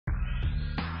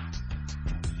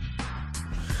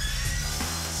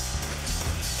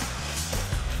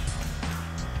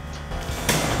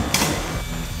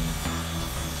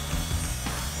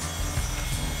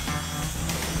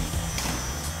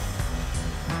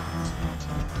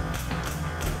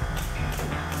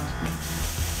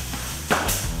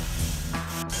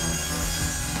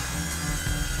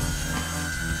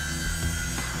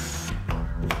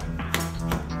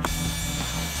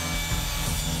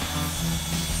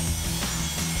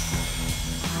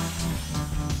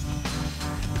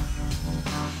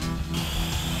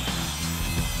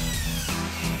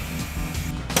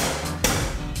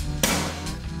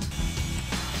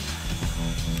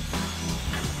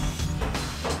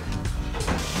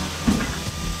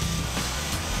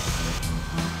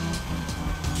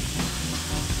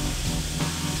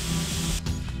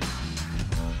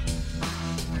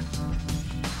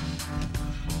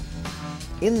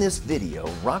In this video,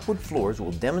 Rockwood Floors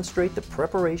will demonstrate the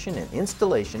preparation and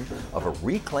installation of a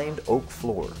reclaimed oak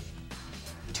floor.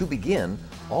 To begin,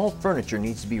 all furniture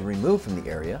needs to be removed from the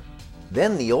area.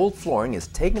 Then the old flooring is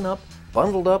taken up,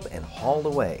 bundled up, and hauled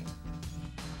away.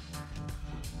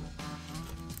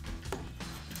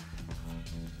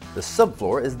 The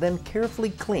subfloor is then carefully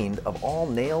cleaned of all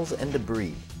nails and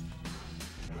debris.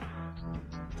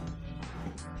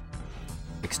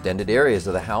 Extended areas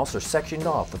of the house are sectioned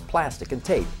off with plastic and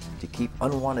tape to keep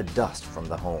unwanted dust from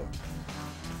the home.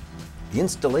 The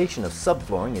installation of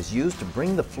subflooring is used to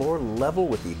bring the floor level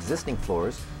with the existing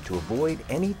floors to avoid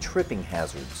any tripping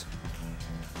hazards.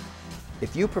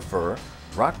 If you prefer,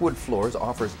 Rockwood Floors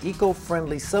offers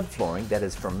eco-friendly subflooring that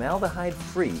is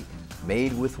formaldehyde-free,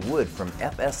 made with wood from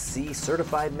FSC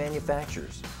certified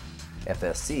manufacturers.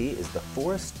 FSC is the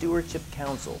Forest Stewardship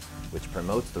Council, which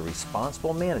promotes the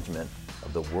responsible management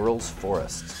of the world's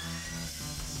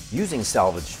forests. Using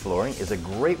salvaged flooring is a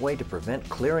great way to prevent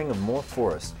clearing of more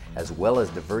forests, as well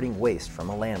as diverting waste from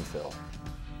a landfill.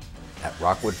 At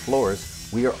Rockwood Floors,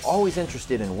 we are always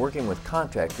interested in working with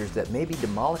contractors that may be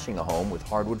demolishing a home with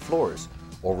hardwood floors,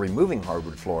 or removing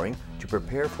hardwood flooring to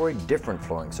prepare for a different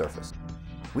flooring surface.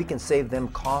 We can save them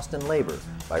cost and labor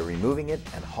by removing it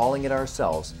and hauling it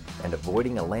ourselves and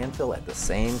avoiding a landfill at the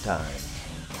same time.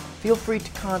 Feel free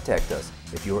to contact us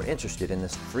if you are interested in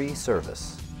this free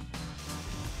service.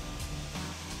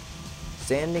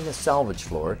 Sanding a salvage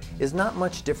floor is not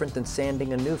much different than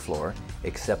sanding a new floor,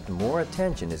 except more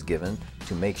attention is given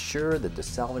to make sure that the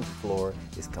salvage floor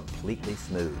is completely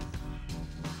smooth.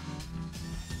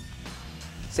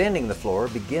 Sanding the floor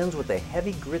begins with a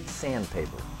heavy grit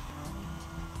sandpaper.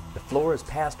 The floor is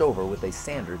passed over with a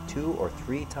sander 2 or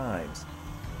 3 times.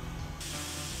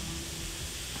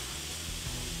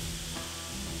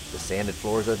 The sanded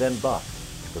floors are then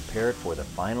buffed to prepare it for the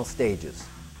final stages,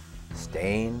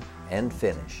 stain and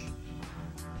finish.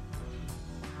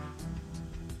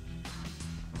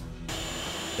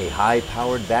 A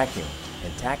high-powered vacuum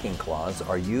and tacking claws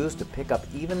are used to pick up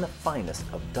even the finest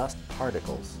of dust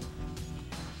particles.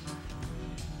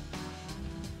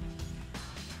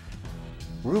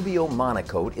 Rubio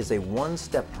Monocoat is a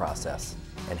one-step process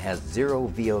and has 0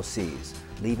 VOCs,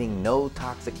 leaving no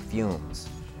toxic fumes.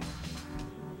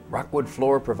 Rockwood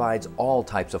Floor provides all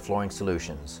types of flooring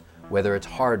solutions, whether it's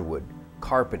hardwood,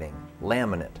 carpeting,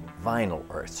 laminate, vinyl,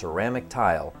 or ceramic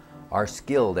tile. Our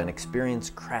skilled and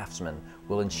experienced craftsmen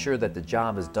will ensure that the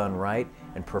job is done right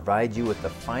and provide you with the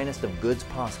finest of goods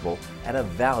possible at a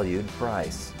valued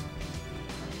price.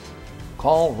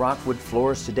 Call Rockwood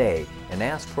Floors today and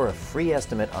ask for a free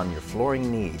estimate on your flooring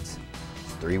needs.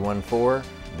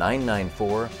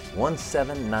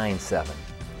 314-994-1797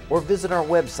 or visit our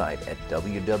website at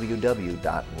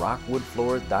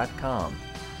www.rockwoodfloors.com.